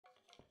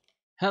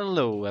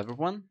Hello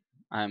everyone,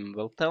 I'm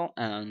Wiltel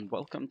and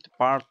welcome to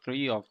part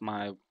 3 of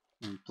my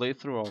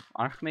playthrough of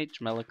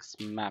ArchmageMelek's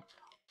map.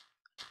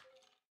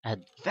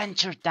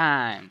 Adventure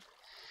time!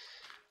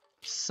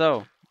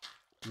 So,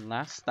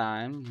 last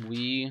time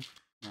we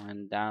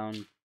went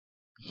down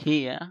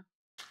here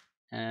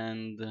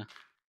and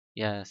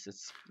yes,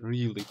 it's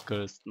really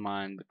cursed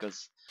mine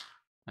because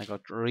I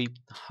got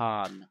raped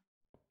hard.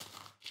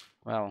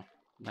 Well,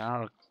 there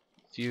are a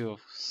few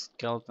of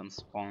skeleton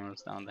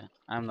spawners down there.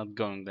 I'm not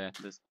going there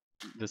this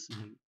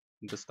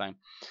this time.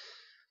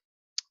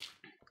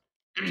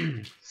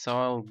 So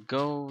I'll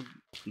go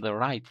the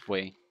right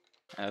way,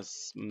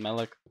 as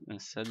Melek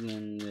said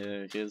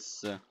in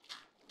his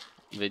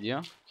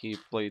video. He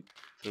played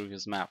through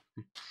his map.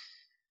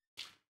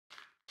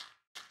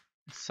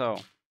 So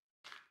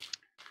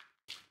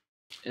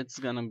it's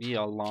gonna be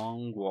a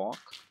long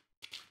walk.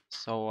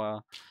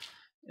 So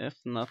if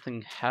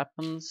nothing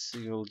happens,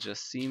 you'll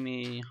just see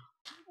me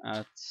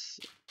at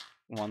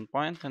one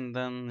point and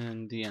then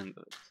in the end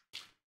of it.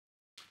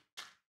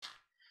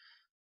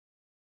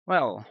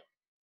 Well,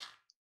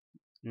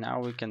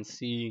 now we can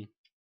see,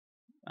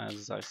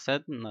 as I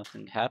said,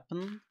 nothing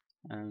happened,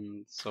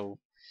 and so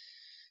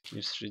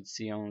you should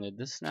see only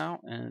this now,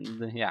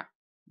 and yeah,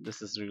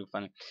 this is really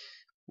funny.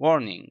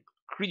 Warning,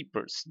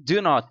 creepers,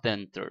 do not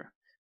enter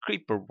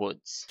creeper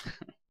woods.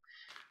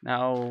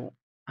 Now,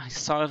 I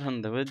saw it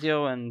on the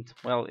video, and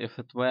well, if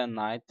it were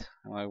night,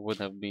 I would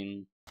have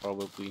been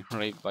probably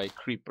raped by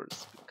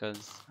creepers,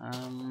 because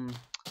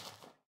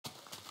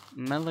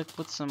Melek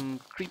put some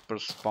creeper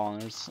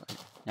spawners,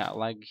 yeah,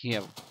 like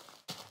here.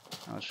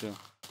 I'll show.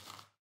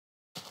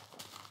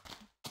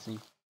 See,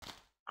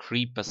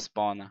 creeper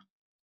spawner.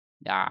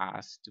 Yeah,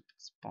 stupid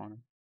spawner.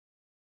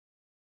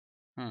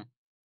 No,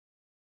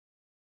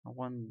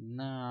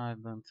 I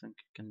don't think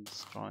you can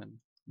destroy them.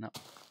 No.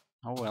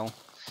 Oh well.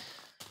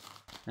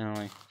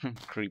 Anyway,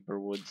 creeper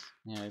woods.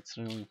 Yeah, it's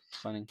really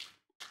funny.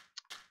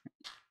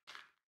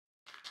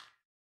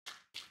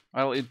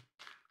 Well,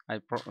 I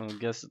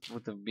guess it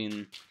would have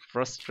been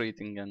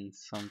frustrating, and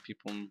some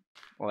people,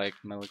 like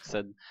Melek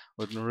said,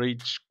 would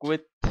rage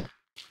quit.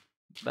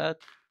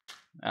 But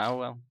oh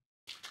well,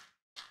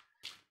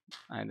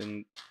 I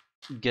didn't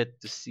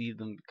get to see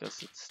them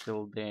because it's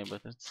still there.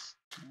 But it's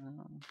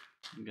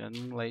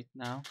getting late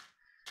now.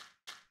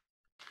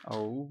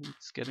 Oh,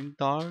 it's getting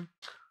dark.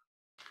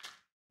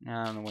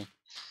 Anyway,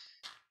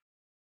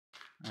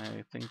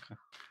 I think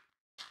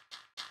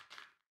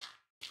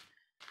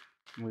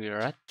we're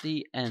at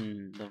the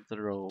end of the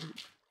road,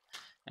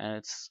 and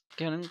it's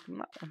getting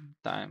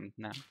time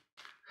now.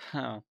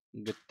 Oh,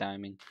 good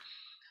timing.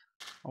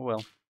 Oh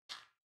well.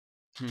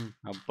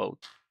 A boat.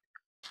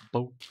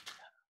 Boat.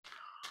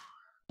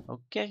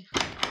 Okay.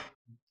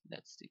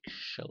 Let's take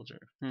shelter.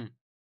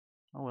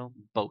 Oh well,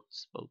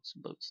 boats.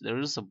 There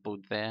is a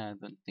boat there. I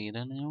don't need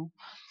any.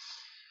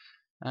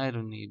 I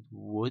don't need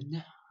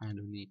wood. I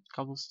don't need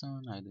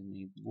cobblestone. I don't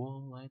need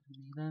wool. I don't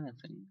need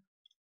anything.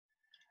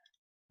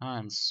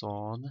 Iron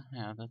sword.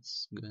 Yeah,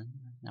 that's good.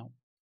 Now,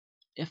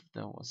 if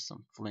there was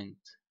some flint,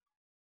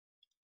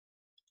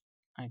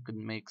 I could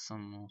make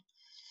some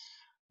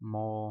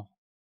more.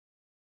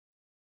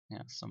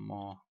 Yeah, some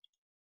more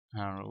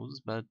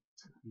arrows, but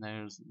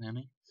there's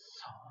any.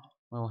 So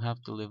we'll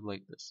have to live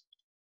like this.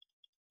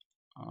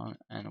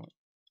 Anyway,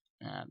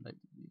 like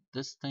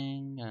this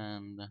thing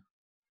and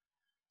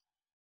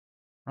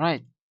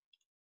right,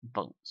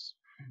 bones.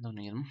 Don't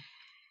need them.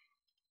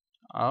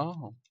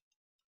 Oh,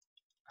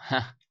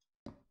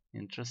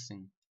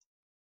 interesting.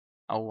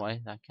 Oh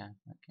wait, I can't.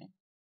 Okay,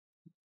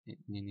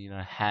 you need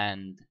a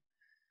hand.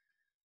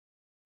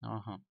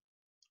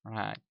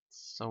 Right.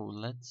 So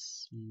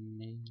let's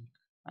make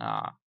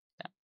ah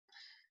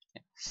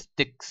yeah,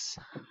 sticks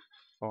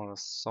for a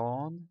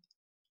sword.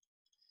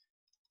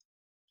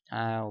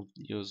 I'll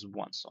use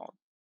one sword,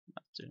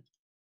 not two.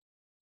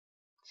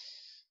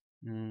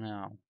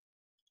 Now,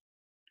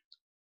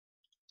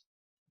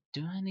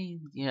 do I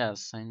need?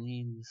 Yes, I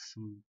need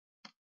some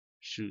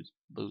shoes,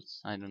 boots.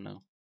 I don't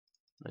know.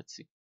 Let's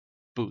see.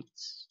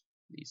 Boots.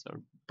 These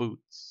are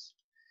boots.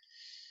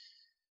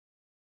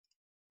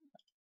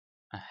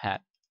 A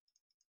hat.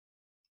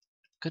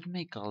 Could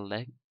make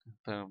a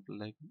pair of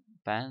leg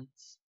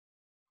pants.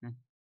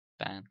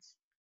 Pants.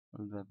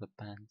 Leather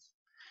pants.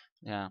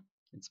 Yeah,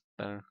 it's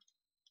better.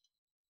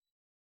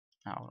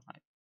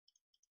 Alright.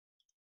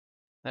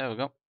 There we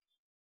go.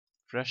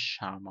 Fresh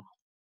armor.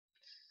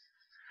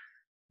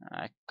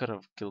 I could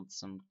have killed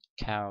some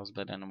cows,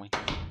 but anyway.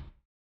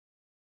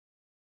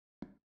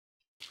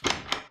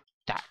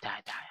 Die,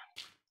 die, die.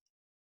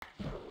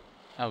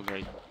 Oh,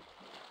 great.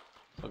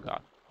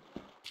 Forgot.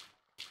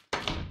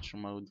 Adventure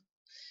mode.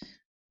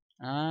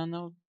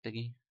 No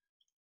biggie.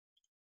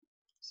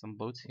 Some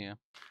boats here.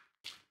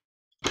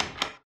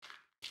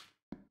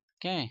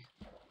 Okay.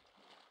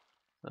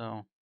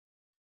 So,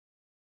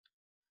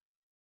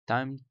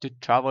 time to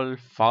travel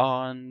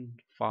far and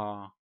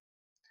far.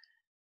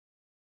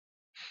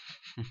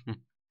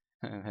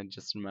 I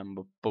just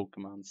remember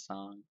Pokemon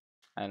song.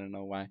 I don't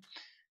know why.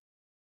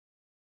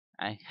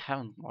 I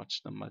haven't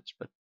watched them much,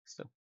 but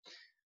still.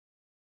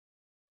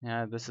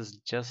 Yeah, this is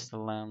just a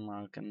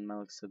landmark, and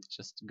Melek said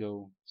just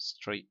go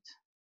straight.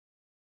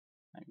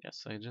 I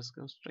guess I just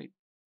go straight.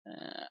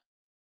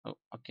 Oh,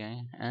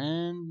 okay,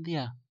 and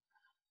yeah,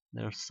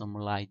 there's some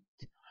light.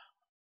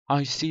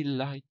 I see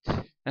light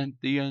at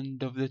the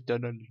end of the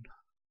tunnel.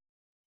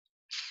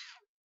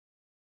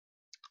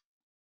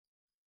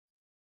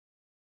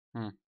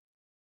 Hmm,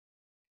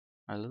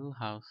 a little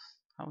house.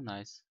 How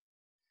nice.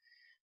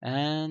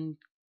 And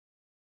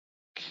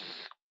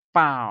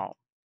pow!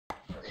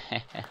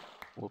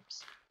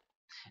 Whoops.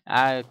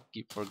 I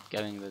keep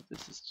forgetting that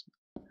this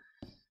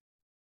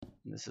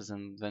is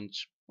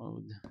adventure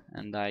mode,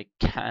 and I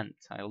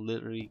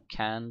literally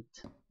can't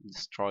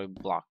destroy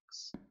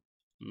blocks.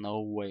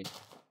 No way.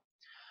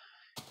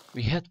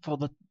 We head for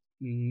the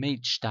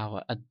mage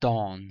tower at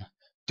dawn,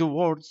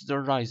 towards the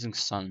rising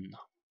sun.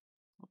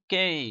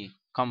 Okay,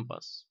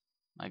 compass.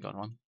 I got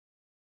one.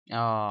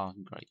 Oh,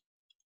 great.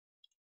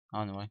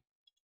 Anyway,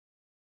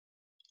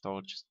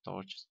 torches,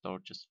 torches,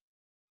 torches.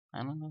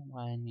 I don't know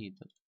why I need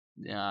it.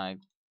 Yeah, I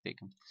take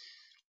them.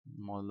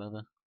 More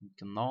leather. We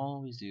can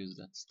always use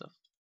that stuff.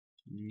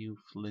 New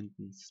flint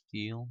and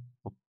steel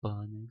for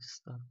burning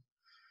stuff.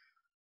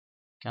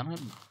 Can I?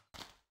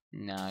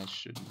 Nah, I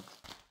shouldn't.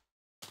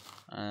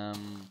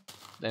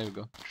 There we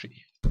go.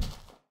 Tree.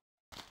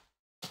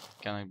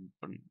 Can I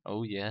burn?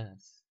 Oh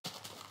yes.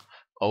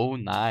 Oh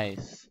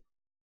nice.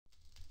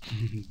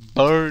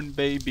 Burn,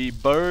 baby,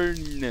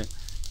 burn!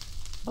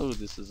 Oh,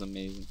 this is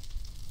amazing.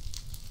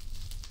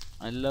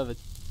 I love it.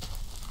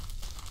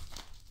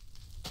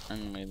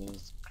 Anyway,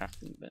 there's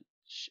crafting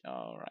bench.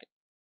 Alright.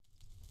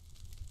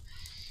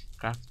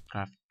 Craft,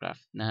 craft,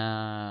 craft.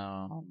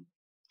 Now.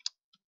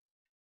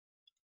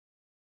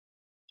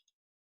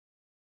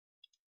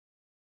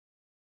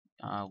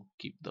 I'll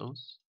keep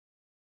those.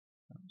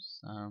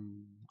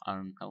 Some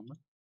iron helmet.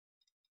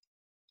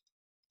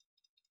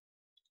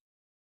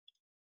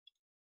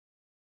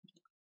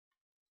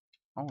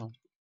 Oh well.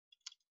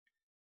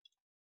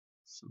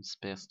 Some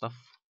spare stuff.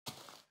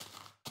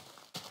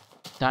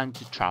 Time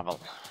to travel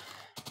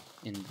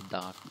in the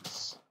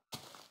darkness.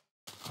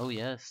 Oh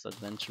yes,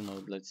 adventure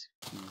mode lets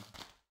you.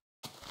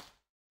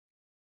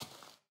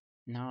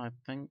 Now I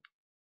think.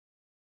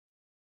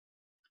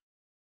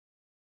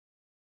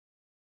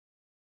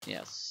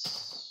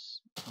 Yes.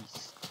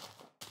 East.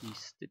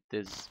 East it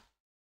is.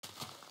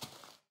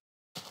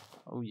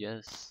 Oh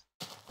yes.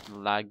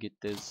 Lag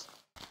it is.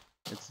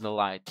 It's the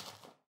light.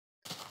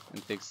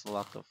 It takes a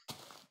lot of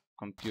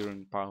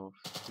computing power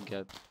to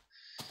get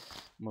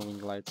moving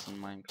lights in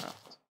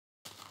Minecraft.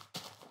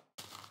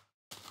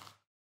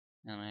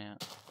 And I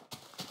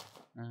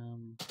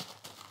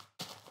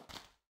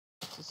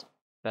is this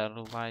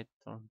better light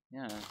or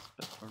yeah, it's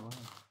better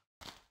light.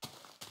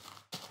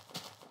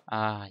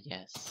 Ah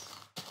yes.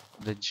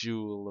 The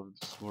jewel of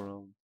this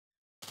world.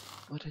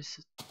 What is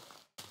it?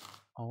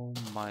 Oh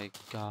my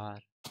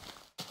god.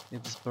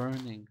 It's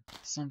burning.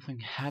 Something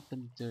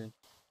happened to it.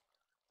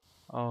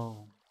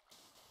 Oh,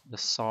 the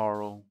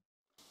sorrow.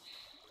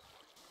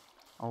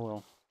 Oh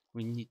well,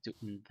 we need to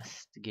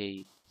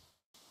investigate.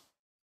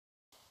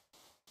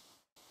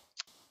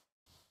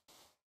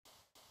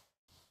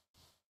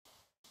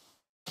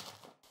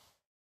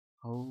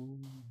 Oh,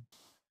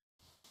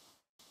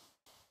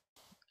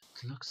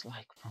 it looks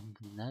like from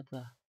the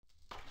nether.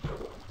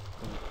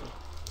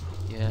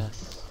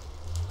 Yes.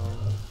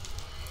 Oh,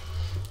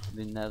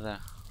 the nether.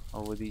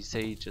 Over these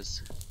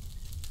ages.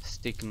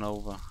 Sticking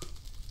over.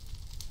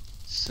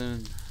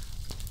 Soon,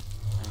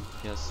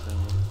 I guess there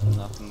will be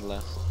nothing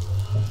left.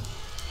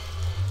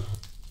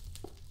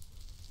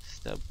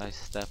 Step by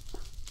step,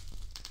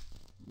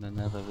 the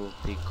nether will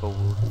take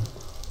over.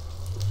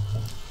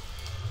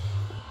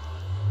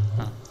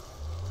 Huh.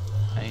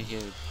 I hear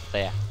it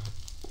there.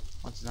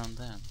 What's down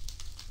there?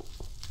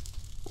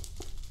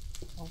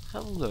 Oh,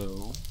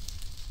 hello.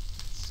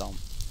 Some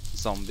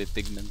zombie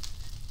pigment.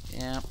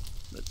 Yeah,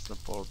 that's the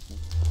portal.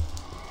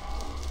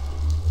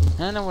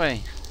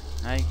 Anyway,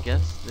 I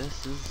guess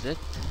this is it.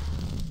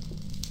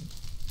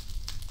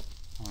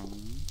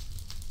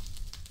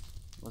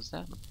 Was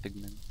that a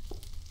pigment?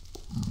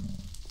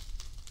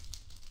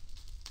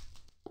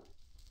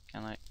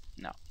 Can I?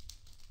 No.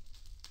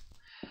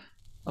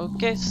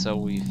 Okay, so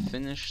we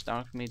finished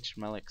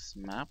ArchmageMelek's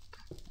map,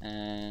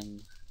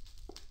 and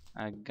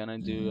I'm gonna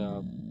do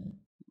a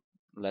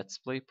let's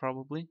play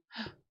probably.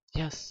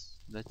 Yes,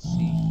 let's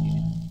see.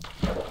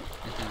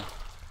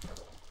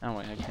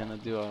 Anyway, I'm gonna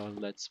do a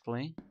let's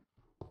play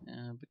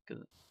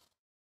because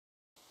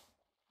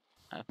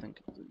I think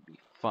it would be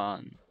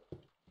fun.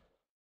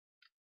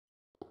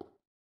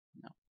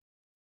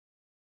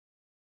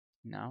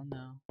 No,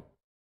 no.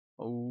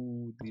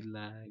 Oh, the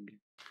lag.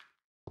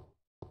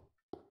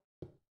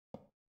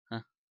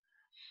 Huh.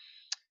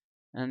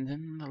 And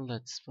then the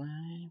let's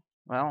play.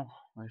 Well,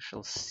 we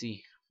shall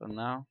see. For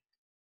now,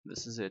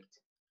 this is it.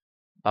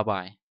 Bye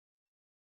bye.